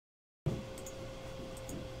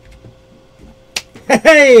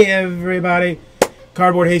Hey everybody,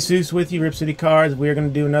 Cardboard Jesus with you, Rip City Cards. We are going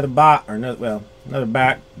to do another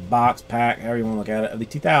another box pack, however you want to look at it, of the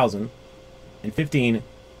 2015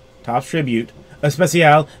 Topps Tribute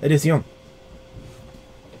Especial Edition.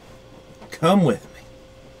 Come with me.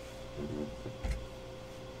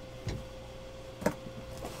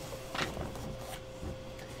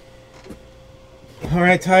 All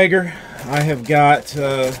right, Tiger. I have got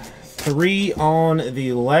 3 on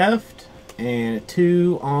the left and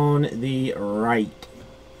 2 on the right.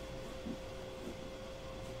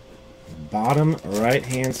 Bottom right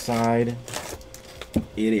hand side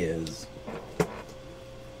it is.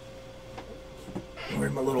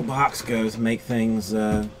 Where'd my little box go to make things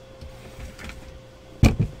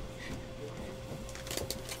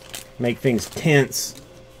tense?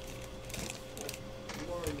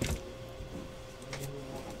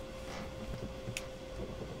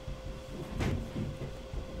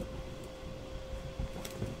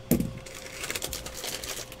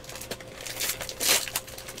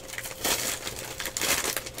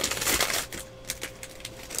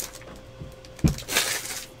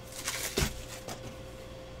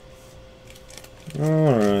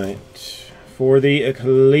 All right, for the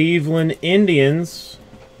Cleveland Indians,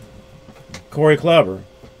 Corey Kluber.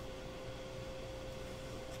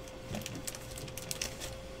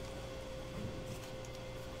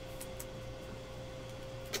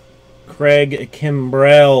 Craig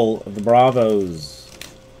Kimbrell of the Bravos.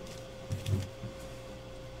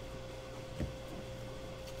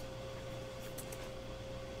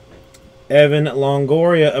 Evan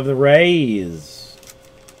Longoria of the Rays.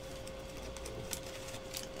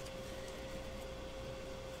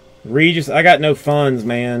 Regis, I got no funds,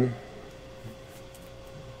 man.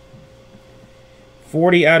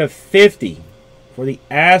 40 out of 50 for the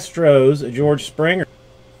Astros, George Springer.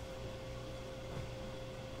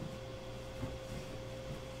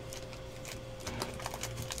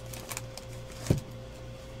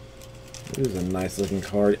 This is a nice looking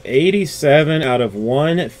card. 87 out of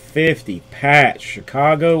 150. Patch,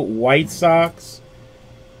 Chicago White Sox,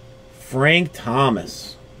 Frank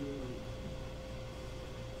Thomas.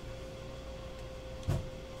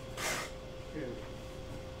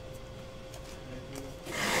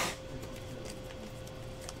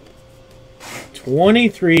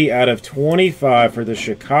 $23 out of 25 for the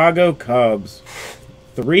Chicago Cubs.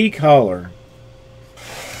 3-color.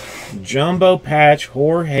 Jumbo patch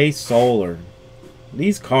Jorge Soler.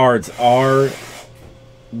 These cards are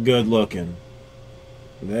good looking.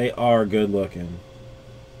 They are good looking.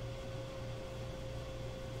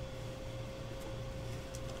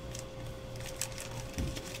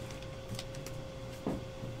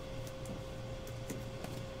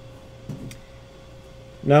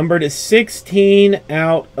 Numbered 16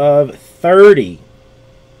 out of 30.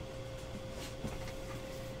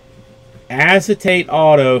 Acetate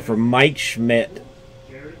auto for Mike Schmidt.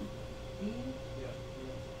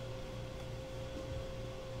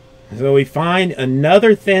 So we find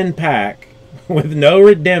another thin pack with no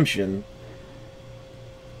redemption,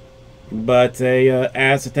 but a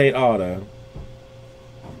acetate auto.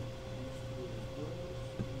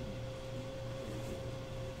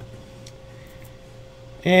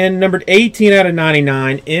 And numbered 18 out of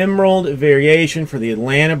 99, Emerald Variation for the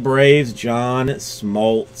Atlanta Braves, John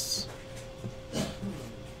Smoltz.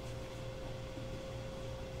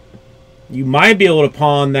 You might be able to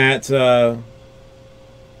pawn that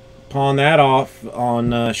off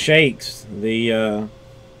on Shakes, the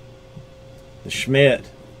Schmidt.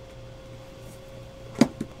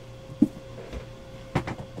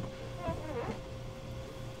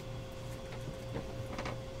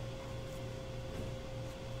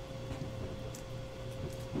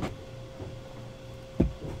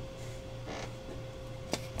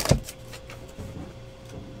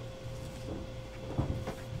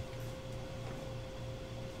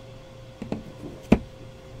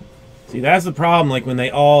 See, that's the problem, like when they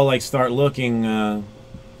all like start looking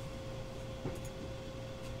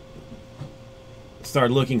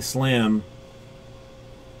slim.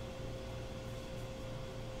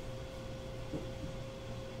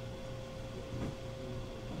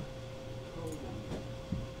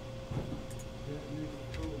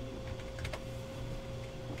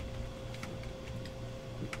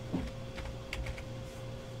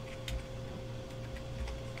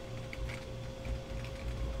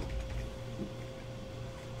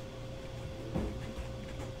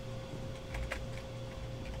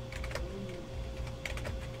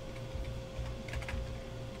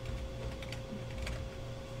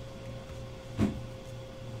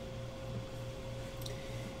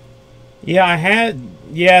 Yeah, I had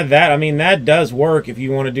Yeah, that, I mean, that does work if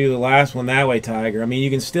you want to do the last one that way, Tiger. I mean, you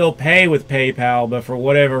can still pay with PayPal, but for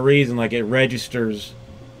whatever reason, like, it registers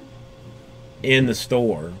in the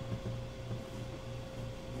store.